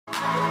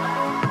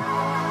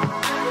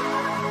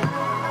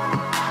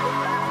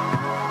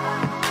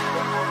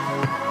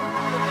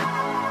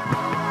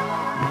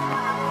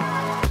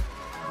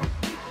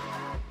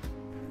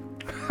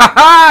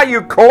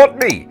You caught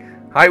me.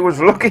 I was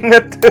looking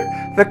at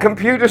the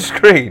computer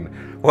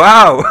screen.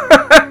 Wow.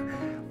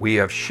 We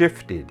have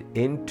shifted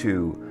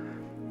into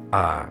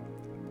a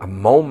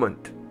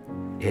moment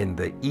in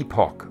the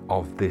epoch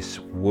of this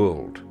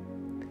world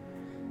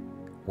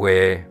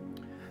where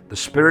the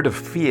spirit of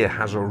fear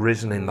has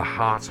arisen in the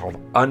hearts of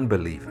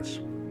unbelievers.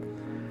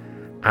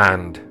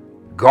 And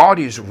God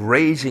is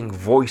raising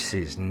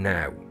voices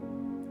now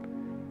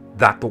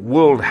that the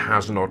world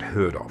has not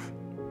heard of.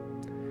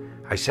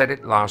 I said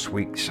it last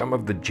week, some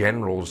of the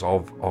generals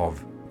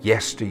of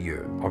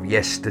yesteryear, of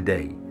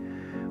yesterday,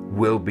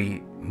 will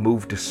be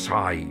moved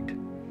aside.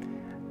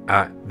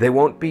 They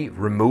won't be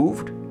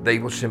removed, they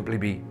will simply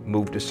be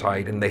moved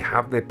aside, and they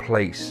have their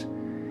place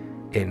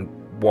in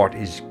what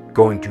is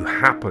going to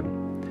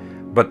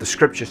happen. But the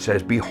scripture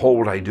says,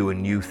 behold, I do a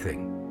new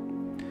thing.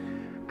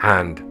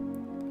 And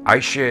I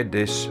shared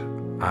this,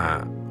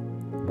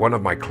 one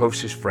of my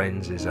closest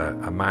friends is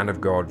a man of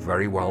God,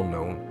 very well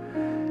known,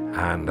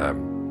 and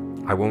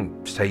I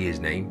won't say his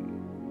name,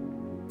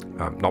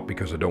 not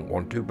because I don't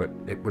want to, but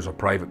it was a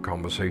private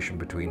conversation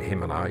between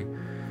him and I.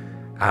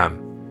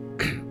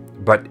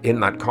 But in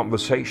that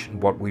conversation,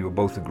 what we were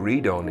both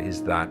agreed on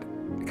is that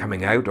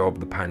coming out of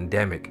the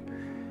pandemic,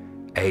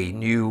 a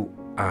new,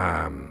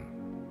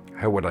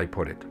 how would I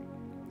put it?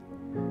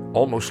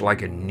 Almost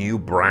like a new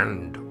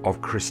brand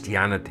of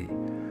Christianity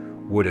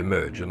would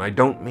emerge. And I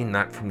don't mean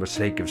that from the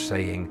sake of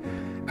saying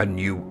a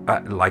new,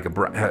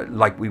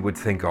 like we would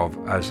think of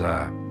as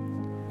a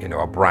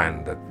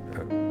brand that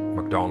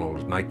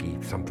McDonald's, Nike,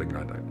 something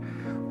like that.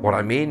 What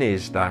I mean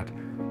is that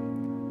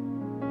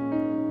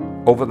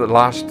over the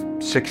last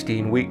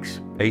 16 weeks,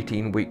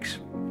 18 weeks,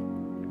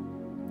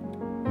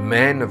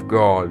 men of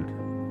God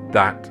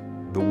that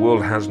the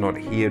world has not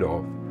heard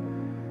of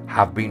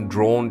have been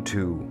drawn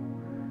to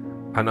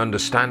an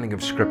understanding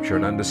of Scripture,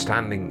 an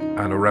understanding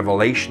and a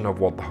revelation of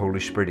what the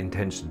Holy Spirit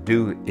intends to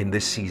do in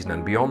this season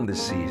and beyond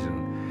this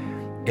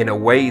season, in a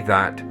way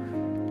that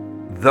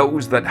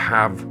those that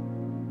have,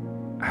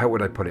 how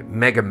would I put it,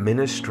 mega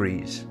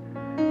ministries,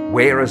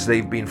 whereas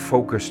they've been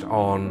focused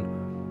on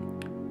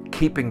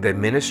keeping their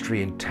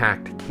ministry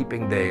intact,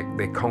 keeping their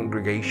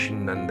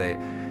congregation and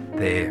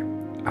their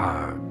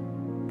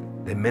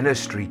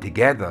ministry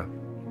together,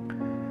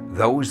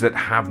 those that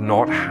have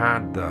not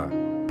had the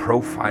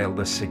profile,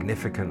 the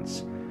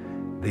significance,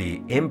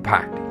 the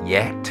impact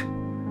yet,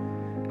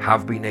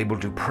 have been able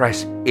to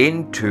press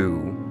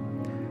into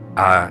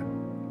a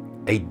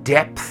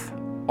depth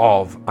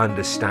of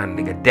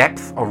understanding, a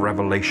depth of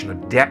revelation, a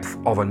depth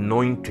of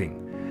anointing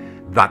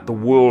that the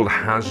world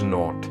has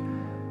not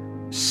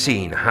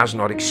seen, has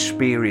not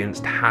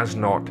experienced, has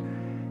not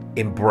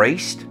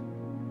embraced.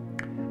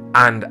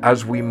 And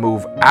as we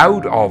move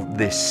out of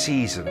this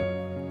season,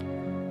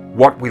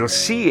 what we'll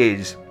see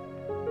is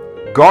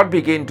God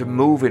begin to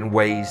move in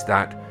ways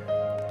that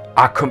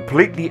are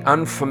completely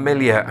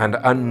unfamiliar and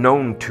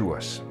unknown to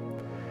us.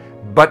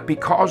 But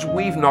because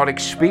we've not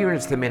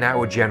experienced them in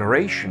our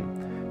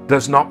generation,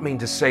 does not mean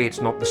to say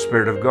it's not the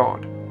Spirit of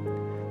God.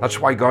 That's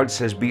why God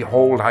says,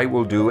 behold, I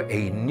will do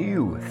a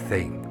new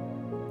thing.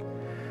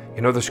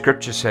 You know, the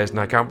scripture says, and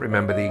I can't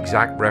remember the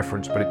exact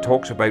reference, but it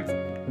talks about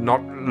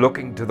not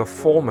looking to the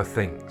former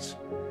things.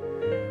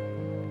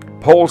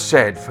 Paul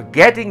said,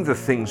 forgetting the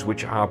things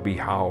which are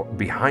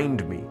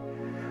behind me,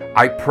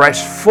 I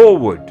press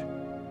forward,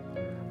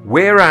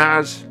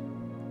 whereas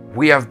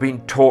we have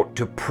been taught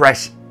to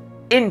press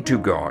into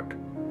God.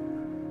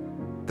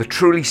 The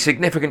truly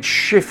significant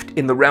shift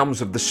in the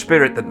realms of the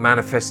Spirit that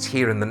manifests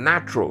here in the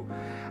natural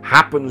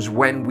happens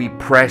when we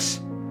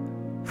press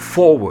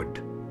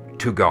forward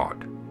to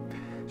God.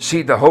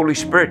 See, the Holy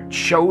Spirit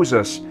shows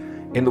us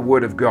in the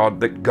Word of God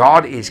that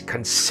God is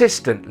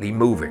consistently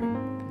moving.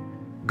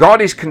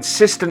 God is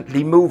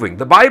consistently moving.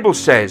 The Bible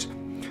says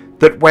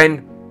that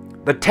when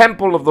the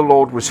temple of the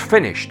Lord was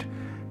finished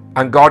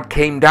and God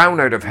came down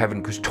out of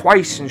heaven, because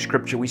twice in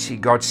Scripture we see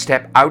God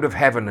step out of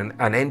heaven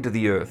and enter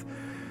the earth,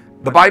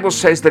 the Bible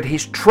says that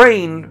his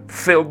train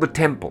filled the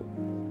temple.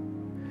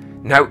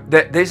 Now,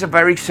 there's a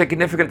very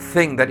significant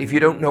thing that if you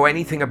don't know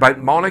anything about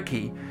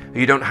monarchy,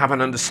 you don't have an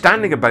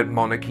understanding about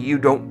monarchy,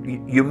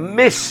 you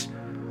miss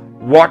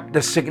what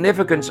the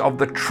significance of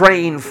the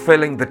train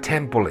filling the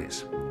temple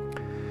is.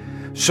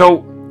 So,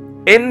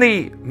 in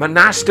the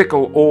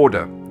monastical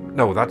order,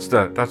 no,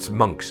 that's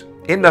monks.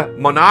 In the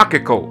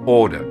monarchical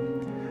order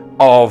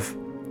of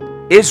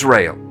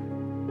Israel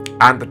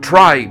and the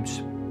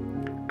tribes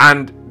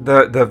and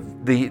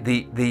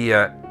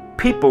the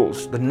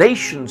peoples, the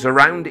nations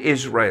around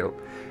Israel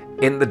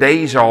in the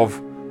days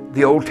of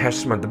the Old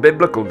Testament, the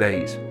biblical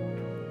days,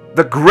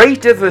 the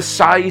greater the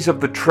size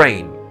of the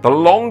train, the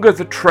longer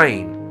the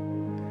train,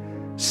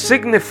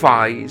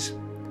 signifies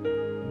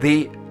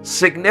the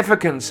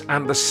significance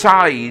and the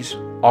size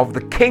of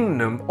the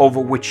kingdom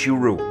over which you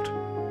ruled.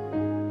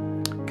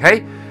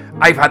 Okay?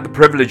 I've had the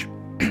privilege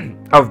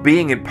of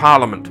being in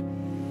Parliament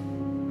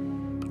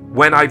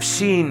when I've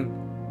seen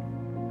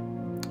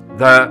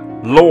the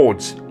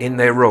lords in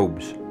their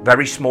robes,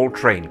 very small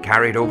train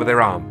carried over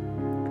their arm,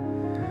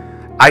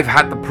 I've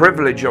had the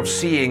privilege of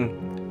seeing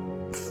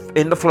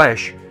in the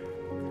flesh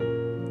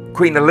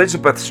Queen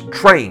Elizabeth's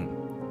train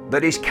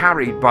that is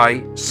carried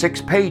by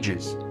 6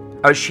 pages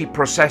as she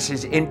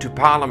processes into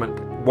Parliament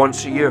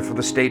once a year for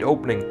the state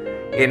opening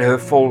in her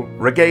full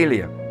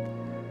regalia.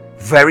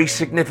 Very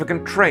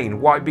significant train.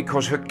 Why?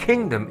 Because her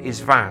kingdom is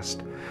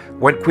vast.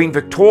 When Queen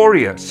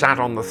Victoria sat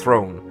on the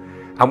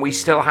throne and we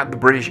still had the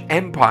British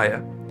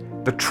Empire,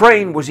 the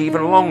train was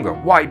even longer.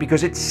 Why?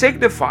 Because it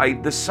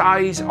signified the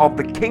size of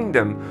the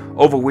kingdom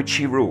over which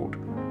she ruled.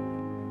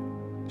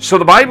 So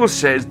the Bible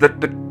says that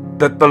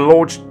the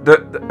Lord's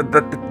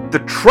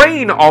the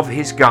train of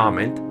his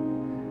garment,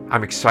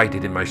 I'm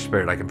excited in my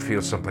spirit, I can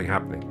feel something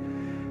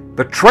happening.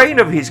 The train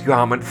of his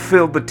garment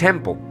filled the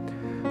temple.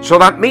 So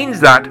that means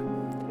that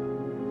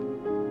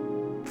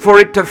for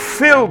it to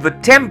fill the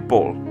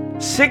temple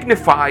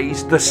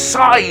signifies the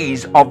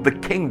size of the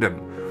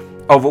kingdom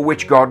over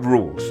which God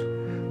rules.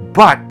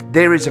 But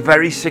there is a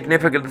very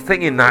significant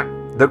thing in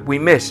that we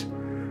miss.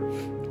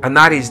 And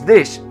that is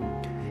this.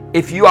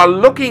 If you are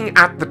looking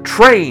at the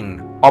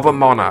train of a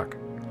monarch,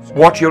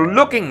 what you're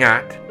looking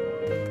at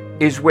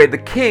is where the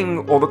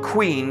king or the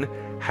queen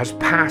has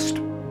passed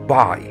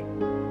by.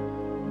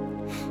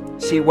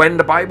 See, when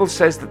the Bible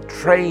says the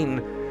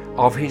train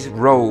of his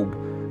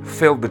robe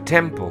filled the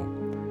temple,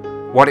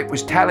 what it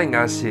was telling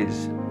us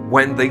is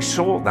when they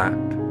saw that,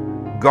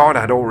 God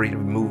had already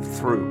moved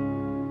through.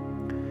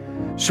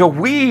 So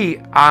we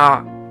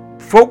are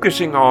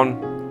focusing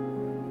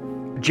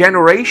on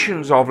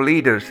generations of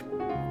leaders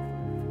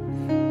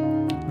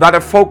that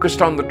are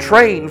focused on the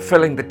train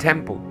filling the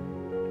temple.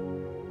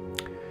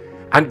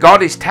 And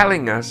God is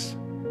telling us,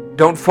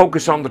 don't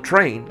focus on the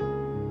train,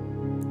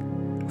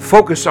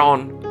 focus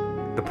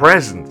on the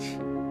presence.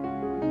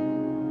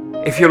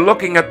 If you're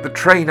looking at the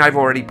train, I've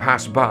already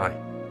passed by.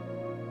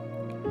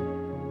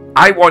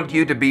 I want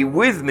you to be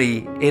with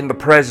me in the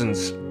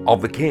presence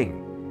of the King,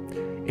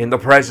 in the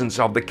presence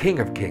of the King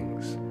of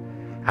Kings.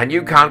 And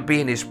you can't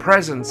be in his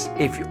presence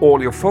if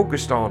all you're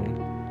focused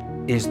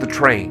on is the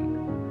train.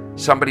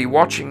 Somebody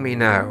watching me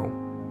now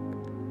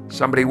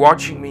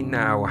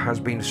has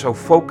been so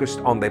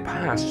focused on their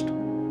past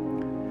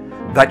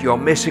that you're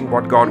missing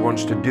what God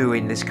wants to do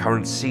in this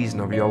current season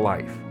of your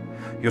life.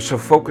 You're so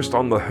focused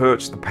on the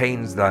hurts, the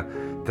pains, the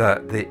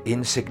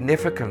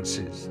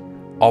insignificances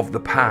of the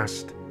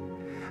past.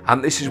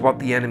 And this is what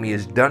the enemy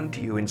has done to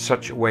you in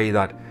such a way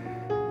that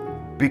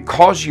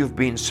because you've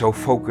been so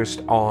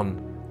focused on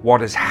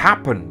what has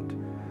happened,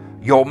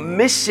 you're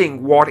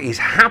missing what is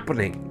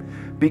happening.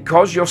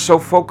 Because you're so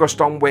focused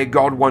on where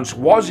God once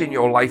was in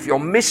your life, you're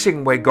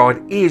missing where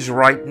God is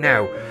right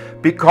now.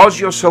 Because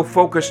you're so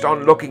focused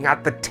on looking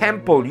at the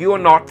temple, you're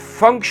not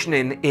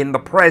functioning in the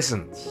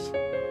presence.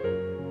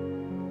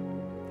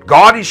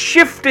 God is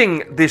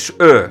shifting this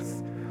earth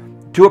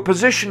to a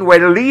position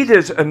where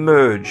leaders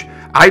emerge.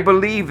 I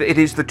believe it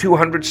is the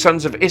 200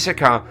 sons of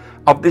Issachar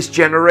of this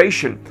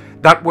generation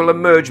that will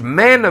emerge,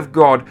 men of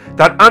God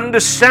that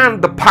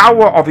understand the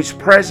power of his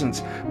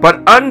presence,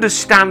 but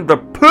understand the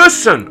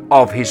person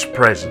of his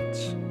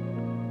presence.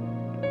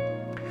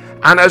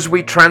 And as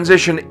we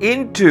transition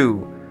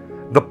into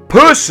the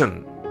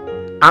person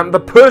and the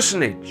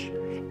personage,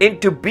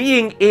 into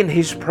being in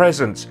his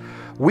presence,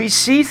 we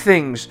see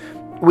things,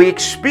 we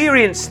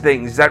experience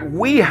things that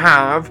we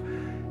have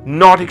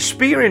not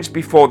experienced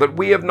before, that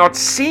we have not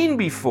seen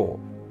before.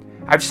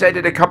 I've said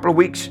it a couple of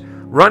weeks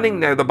running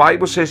now. The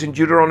Bible says in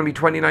Deuteronomy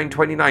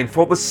 29:29,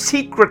 for the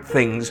secret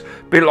things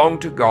belong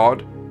to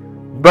God,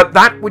 but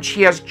that which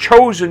he has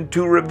chosen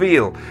to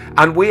reveal.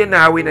 And we are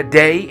now in a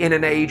day, in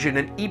an age, in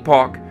an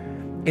epoch,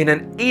 in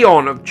an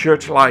eon of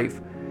church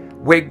life,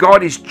 where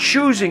God is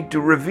choosing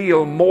to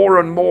reveal more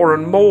and more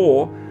and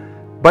more,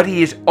 but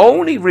he is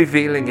only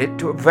revealing it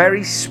to a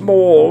very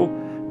small,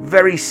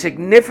 very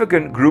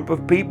significant group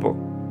of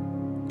people.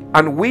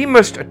 And we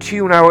must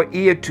attune our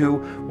ear to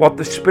what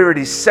the Spirit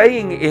is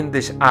saying in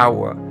this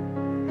hour,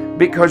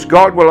 because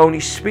God will only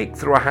speak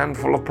through a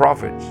handful of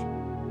prophets.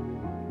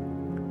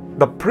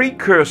 The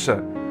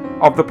precursor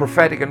of the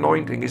prophetic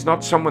anointing is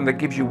not someone that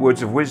gives you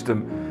words of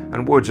wisdom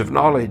and words of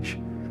knowledge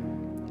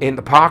in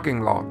the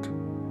parking lot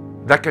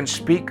that can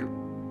speak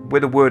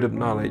with a word of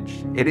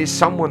knowledge. It is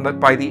someone that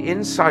by the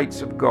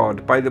insights of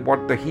God, by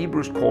what the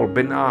Hebrews call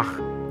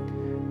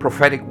binach,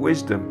 prophetic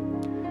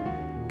wisdom,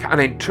 can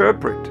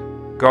interpret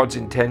God's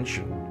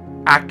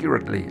intention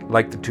accurately,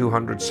 like the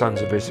 200 sons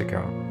of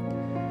Issachar,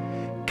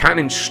 can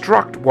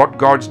instruct what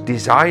God's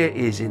desire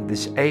is in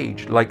this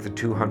age, like the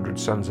 200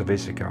 sons of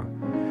Issachar,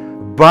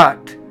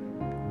 but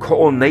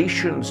call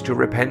nations to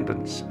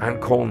repentance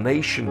and call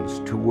nations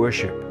to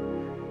worship,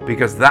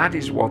 because that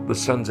is what the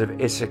sons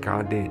of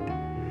Issachar did.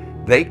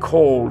 They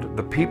called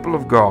the people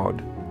of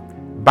God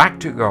back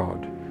to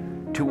God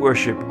to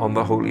worship on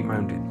the holy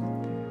mountain.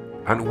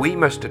 And we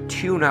must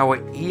attune our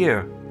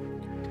ear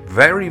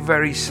very,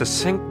 very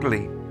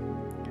succinctly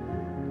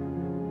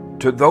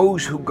to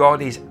those who God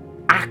is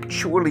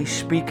actually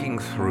speaking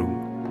through.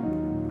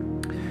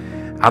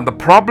 And the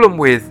problem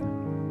with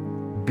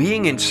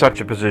being in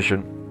such a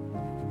position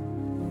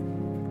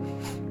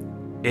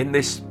in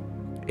this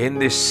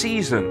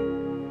season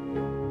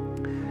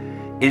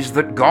is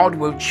that God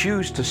will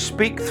choose to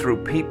speak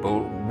through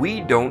people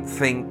we don't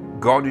think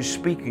God is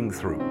speaking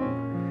through.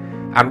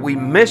 And we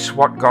miss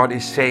what God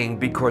is saying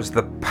because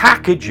the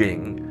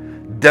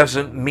packaging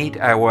doesn't meet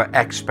our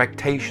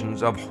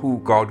expectations of who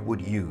God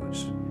would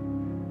use.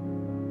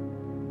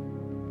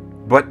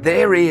 But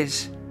there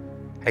is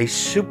a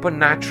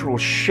supernatural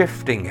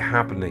shifting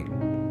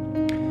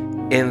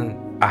happening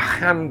in a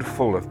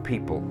handful of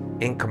people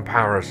in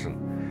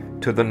comparison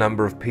to the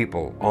number of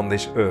people on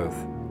this earth,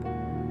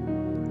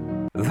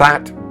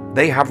 that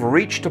they have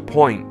reached a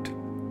point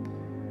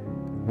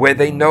where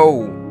they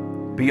know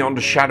beyond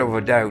a shadow of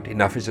a doubt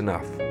enough is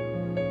enough.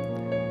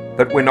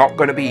 That we're not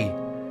going to be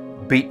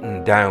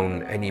beaten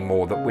down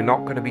anymore, that we're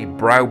not going to be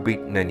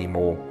browbeaten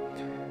anymore,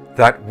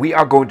 that we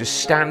are going to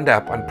stand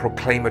up and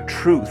proclaim a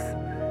truth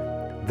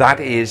that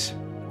is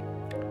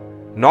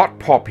not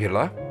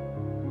popular,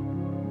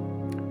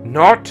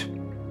 not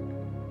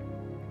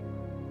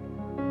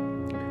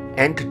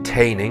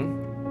entertaining,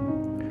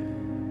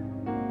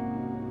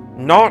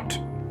 not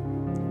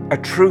a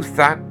truth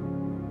that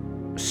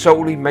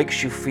solely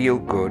makes you feel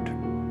good,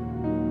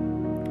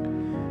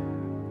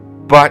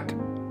 but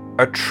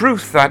a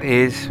truth that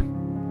is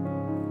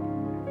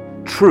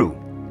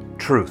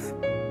truth.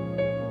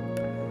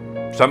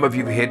 Some of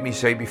you have heard me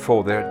say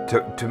before,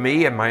 to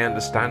me and my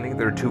understanding,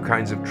 there are two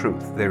kinds of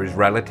truth. There is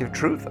relative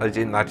truth, as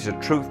in that is a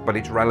truth, but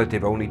it's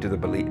relative only to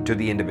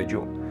the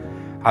individual.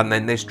 And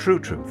then there's true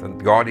truth,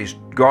 and God is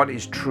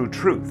true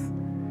truth.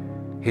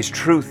 His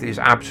truth is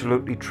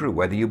absolutely true,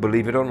 whether you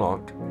believe it or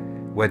not,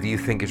 whether you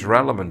think it's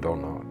relevant or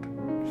not.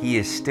 He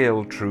is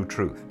still true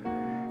truth.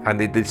 And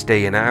in this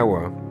day and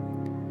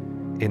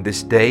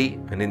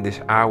in this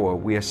hour,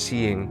 we are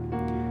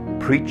seeing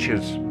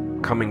preachers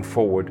coming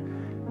forward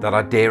that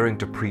are daring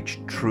to preach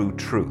true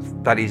truth,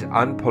 that is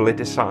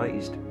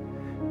unpoliticized,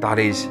 that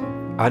is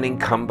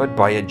unencumbered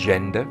by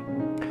agenda,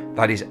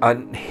 that is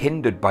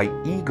unhindered by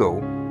ego.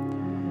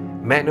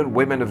 Men and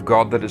women of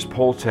God that, as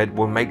Paul said,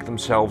 will make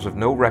themselves of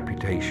no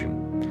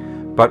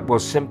reputation, but will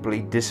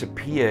simply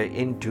disappear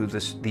into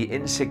the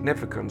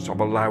insignificance of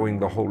allowing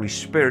the Holy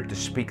Spirit to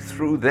speak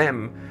through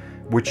them,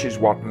 which is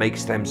what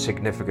makes them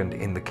significant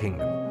in the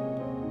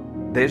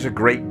kingdom. There's a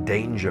great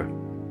danger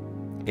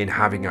in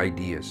having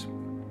ideas.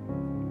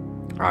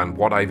 And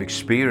what I've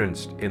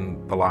experienced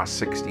in the last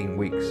 16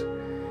 weeks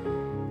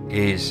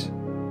is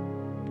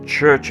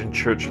church and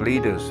church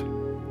leaders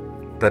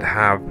that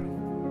have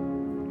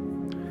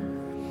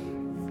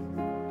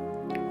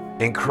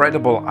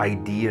incredible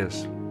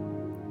ideas,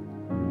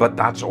 but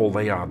that's all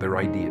they are, they're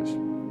ideas.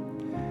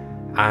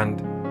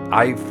 And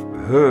I've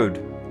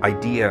heard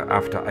idea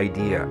after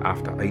idea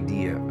after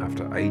idea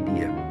after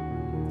idea.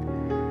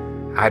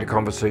 I had a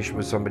conversation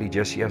with somebody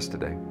just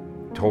yesterday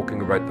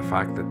talking about the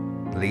fact that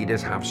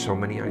leaders have so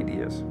many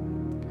ideas.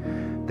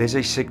 There's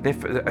a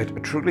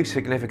truly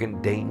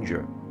significant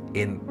danger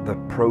in the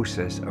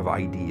process of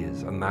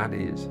ideas, and that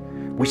is,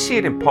 we see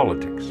it in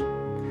politics.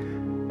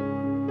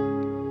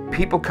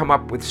 People come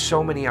up with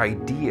so many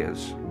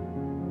ideas,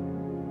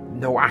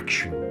 no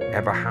action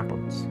ever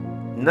happens.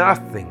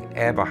 Nothing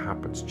ever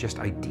happens, just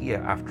idea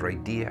after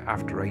idea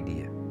after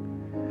idea.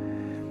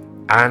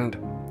 And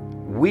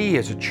we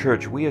as a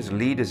church, we as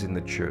leaders in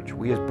the church,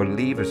 we as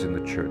believers in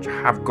the church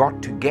have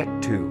got to get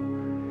to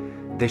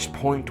this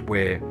point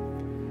where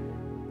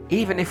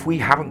even if we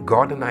haven't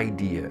got an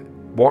idea,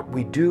 what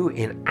we do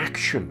in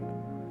action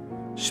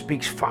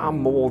speaks far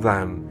more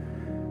than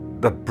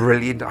the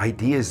brilliant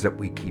ideas that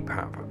we keep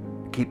having.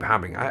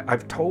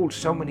 I've told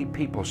so many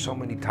people so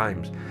many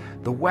times,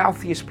 the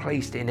wealthiest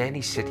place in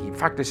any city, in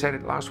fact I said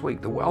it last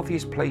week, the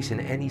wealthiest place in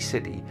any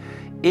city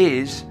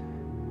is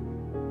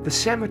the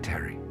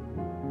cemetery.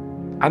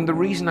 And the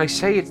reason I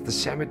say it's the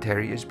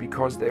cemetery is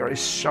because there is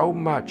so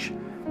much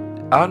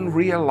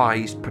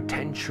unrealized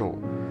potential,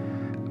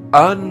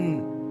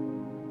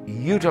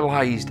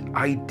 unutilized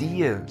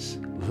ideas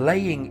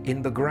laying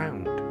in the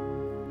ground.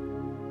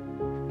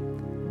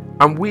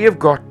 And we have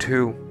got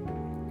to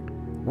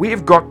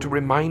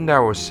remind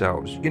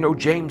ourselves. You know,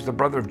 James, the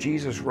brother of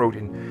Jesus, wrote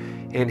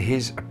in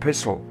his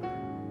epistle,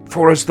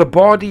 "For as the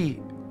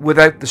body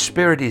without the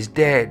spirit is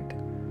dead,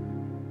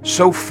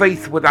 so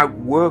faith without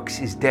works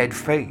is dead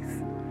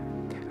faith."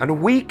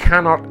 And we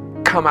cannot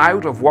come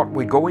out of what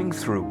we're going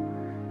through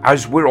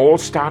as we're all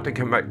starting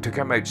to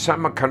come out.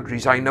 Some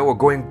countries I know are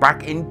going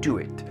back into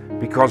it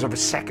because of a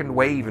second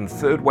wave and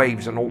third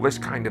waves and all this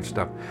kind of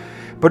stuff.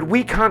 But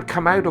we can't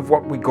come out of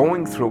what we're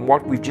going through and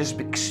what we've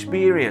just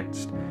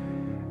experienced,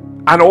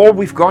 and all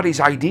we've got is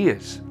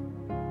ideas.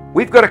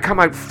 We've got to come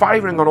out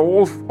firing on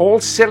all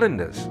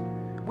cylinders.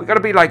 We've got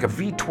to be like a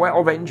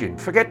V12 engine.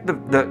 Forget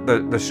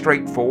the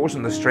straight 4s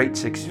and the straight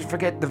 6s.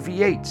 Forget the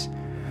V8s.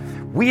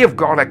 We have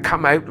got to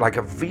come out like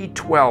a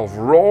V12,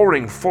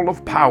 roaring, full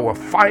of power,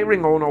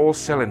 firing on all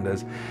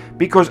cylinders,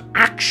 because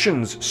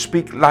actions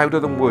speak louder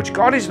than words.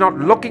 God is not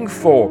looking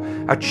for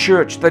a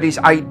church that is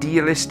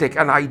idealistic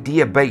and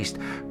idea-based.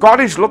 God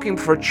is looking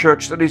for a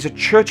church that is a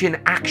church in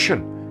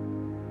action.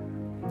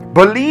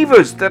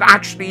 believers that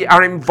actually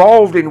are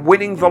involved in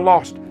winning the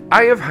lost.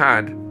 I have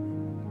had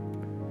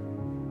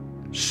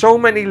so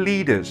many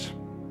leaders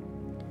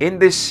in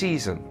this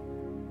season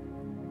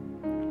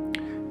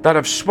that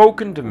have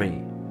spoken to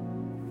me,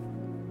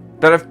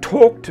 that have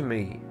talked to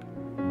me,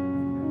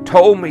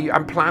 told me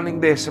I'm planning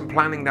this and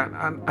planning that.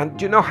 And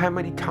do you know how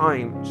many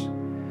times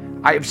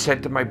I have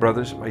said to my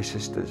brothers and my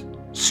sisters,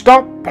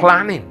 stop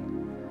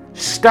planning,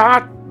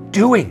 start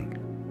doing.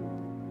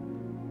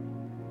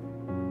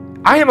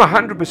 I am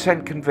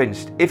 100%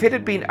 convinced if it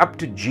had been up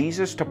to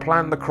Jesus to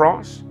plan the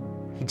cross,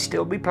 he'd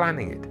still be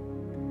planning it,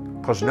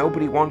 because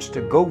nobody wants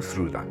to go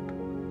through that.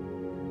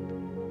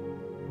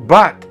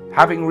 But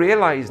having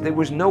realized there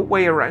was no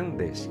way around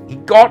this, he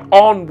got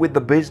on with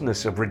the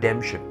business of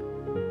redemption.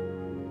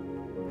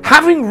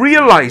 Having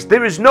realized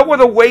there is no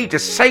other way to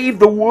save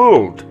the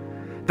world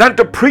than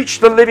to preach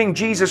the living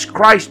Jesus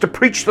Christ, to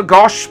preach the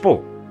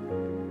gospel,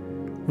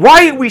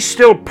 why are we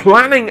still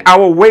planning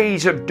our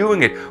ways of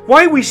doing it?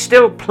 Why are we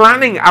still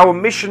planning our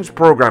missions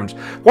programs?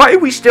 Why are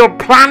we still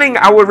planning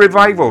our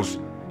revivals?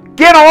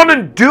 Get on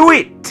and do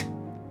it.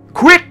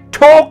 Quit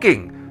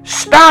talking,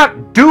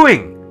 start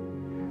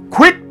doing.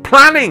 Quit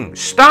planning,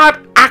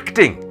 start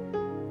acting.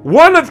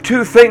 One of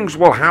two things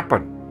will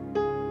happen.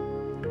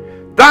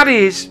 That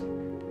is,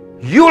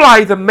 you'll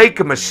either make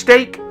a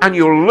mistake and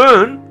you'll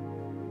learn,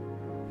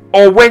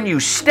 or when you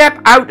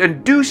step out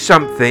and do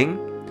something,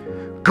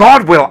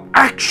 God will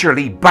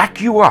actually back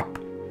you up.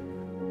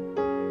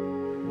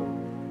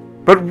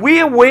 But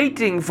we're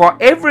waiting for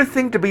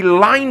everything to be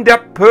lined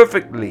up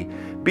perfectly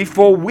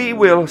before we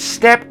will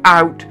step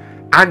out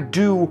and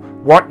do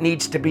what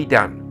needs to be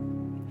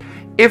done.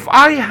 If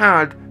I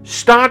had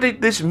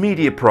started this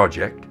media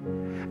project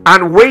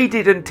and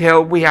waited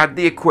until we had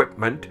the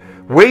equipment,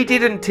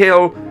 waited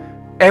until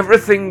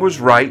everything was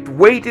right,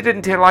 waited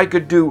until I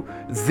could do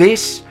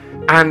this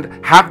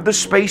and have the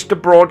space to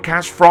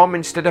broadcast from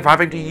instead of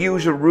having to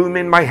use a room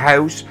in my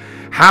house,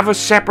 have a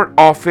separate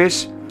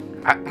office,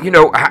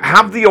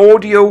 have the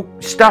audio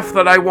stuff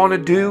that I want to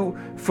do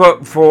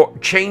for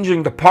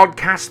changing the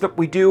podcast that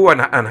we do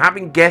and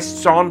having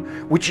guests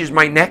on, which is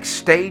my next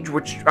stage,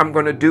 which I'm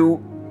going to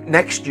do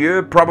next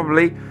year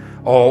probably,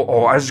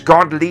 or as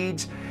God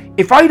leads.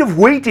 If I'd have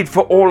waited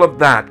for all of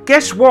that,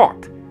 guess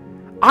what?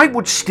 I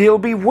would still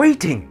be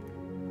waiting.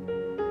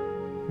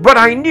 But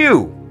I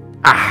knew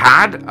I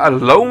had a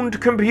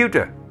loaned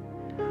computer.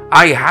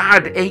 I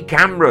had a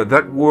camera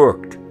that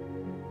worked.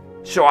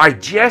 So I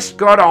just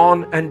got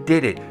on and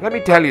did it. Let me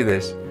tell you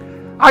this.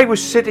 I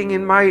was sitting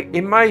in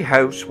my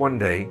house one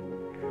day.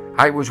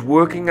 I was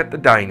working at the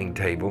dining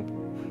table.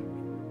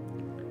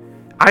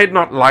 I had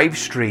not live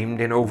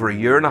streamed in over a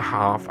year and a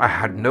half. I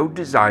had no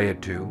desire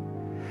to.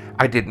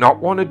 I did not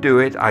want to do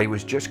it. I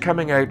was just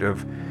coming out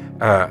of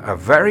a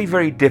very,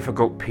 very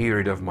difficult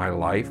period of my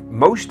life,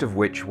 most of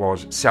which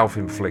was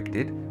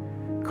self-inflicted.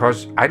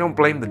 Because I don't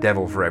blame the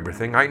devil for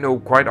everything. I know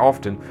quite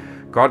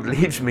often God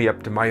leaves me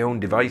up to my own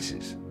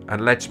devices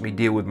and lets me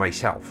deal with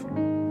myself.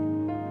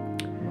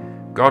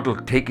 God will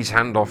take his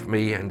hand off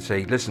me and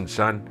say, listen,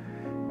 son,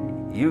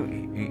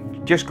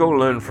 you just go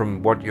learn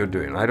from what you're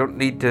doing. I don't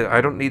need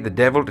the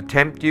devil to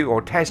tempt you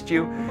or test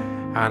you,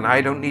 and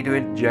I don't need to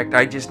interject.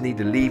 I just need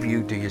to leave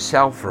you to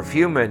yourself for a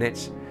few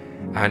minutes,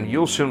 and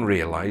you'll soon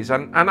realize.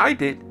 And I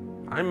did.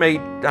 I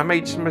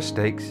made some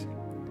mistakes,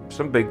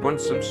 some big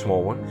ones, some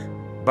small ones.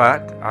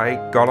 But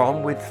I got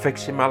on with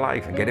fixing my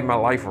life and getting my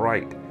life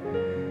right.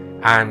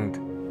 And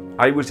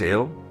I was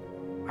ill.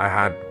 I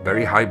had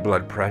very high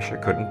blood pressure,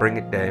 couldn't bring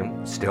it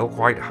down. Still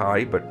quite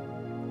high, but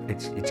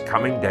it's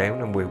coming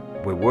down, and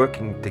we're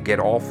working to get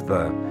off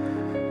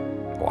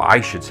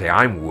I should say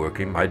I'm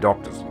working, my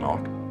doctor's not.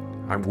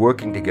 I'm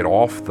working to get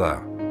off the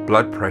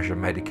blood pressure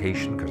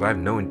medication because I have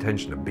no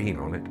intention of being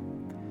on it.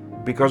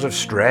 Because of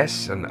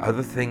stress and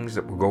other things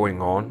that were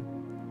going on,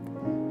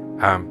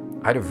 I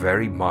had a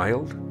very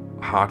mild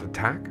heart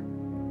attack.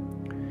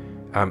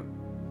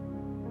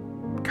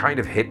 Kind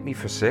of hit me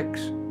for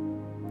six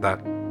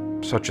that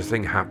such a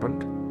thing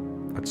happened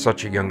at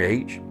such a young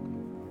age.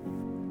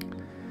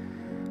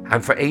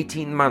 And for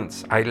 18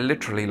 months, I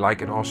literally,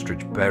 like an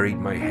ostrich, buried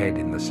my head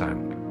in the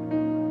sand.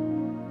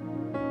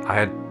 I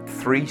had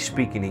 3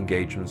 speaking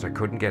engagements I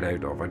couldn't get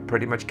out of. I'd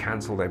pretty much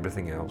cancelled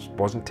everything else,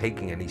 wasn't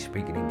taking any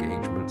speaking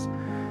engagements,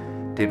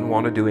 didn't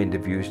want to do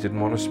interviews, didn't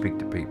want to speak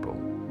to people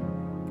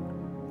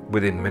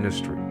within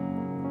ministry.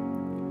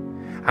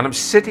 And I'm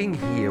sitting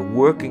here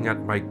working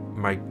at my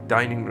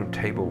dining room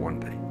table one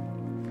day,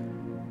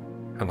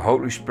 and the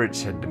Holy Spirit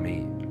said to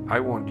me, I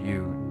want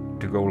you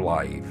to go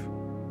live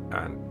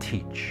and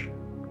teach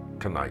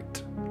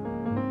tonight.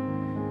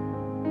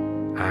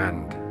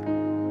 And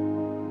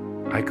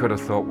I could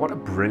have thought, what a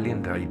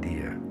brilliant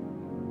idea,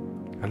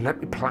 and let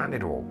me plan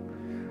it all,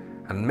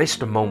 and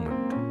missed a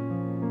moment.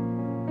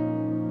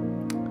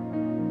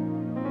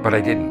 But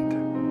I didn't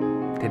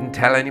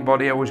tell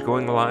anybody I was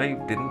going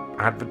live, didn't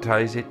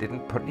advertise it,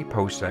 didn't put any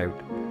posts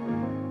out.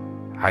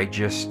 I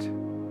just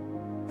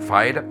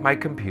fired up my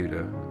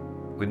computer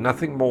with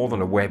nothing more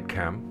than a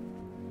webcam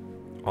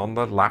on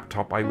the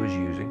laptop I was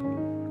using,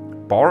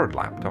 borrowed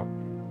laptop,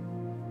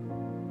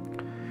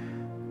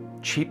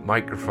 cheap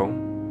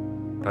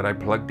microphone that I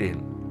plugged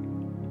in,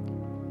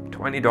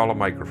 $20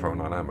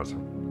 microphone on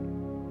Amazon,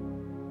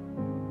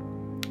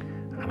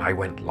 and I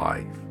went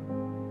live.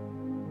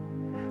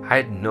 I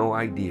had no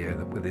idea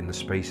that within the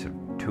space of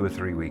 2 or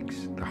 3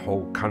 weeks, the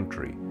whole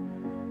country,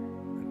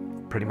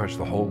 pretty much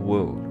the whole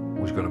world,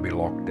 was going to be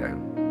locked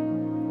down.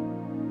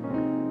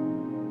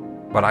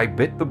 But I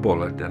bit the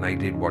bullet and I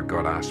did what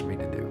God asked me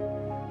to do.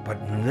 But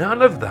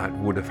none of that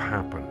would have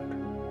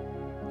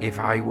happened if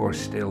I were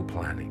still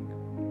planning.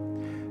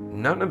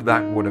 None of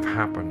that would have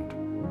happened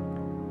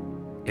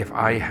if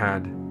I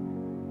had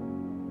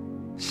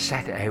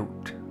set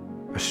out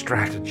a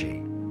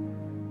strategy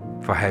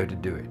for how to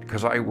do it,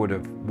 because I would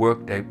have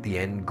worked out the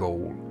end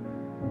goal,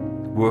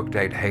 worked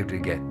out how to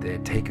get there,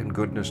 taken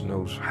goodness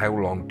knows how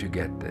long to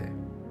get there.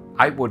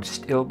 I would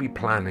still be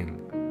planning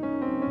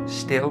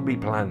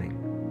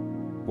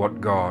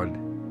what God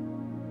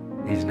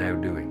is now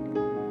doing.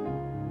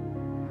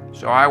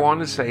 So I want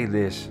to say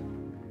this: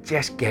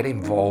 just get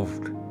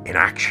involved in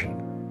action.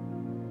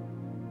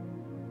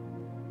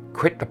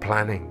 Quit the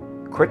planning,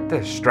 quit the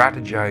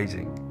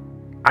strategizing.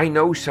 I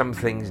know some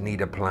things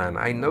need a plan,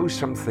 I know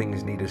some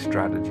things need a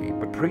strategy,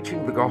 but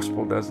preaching the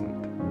gospel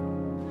doesn't.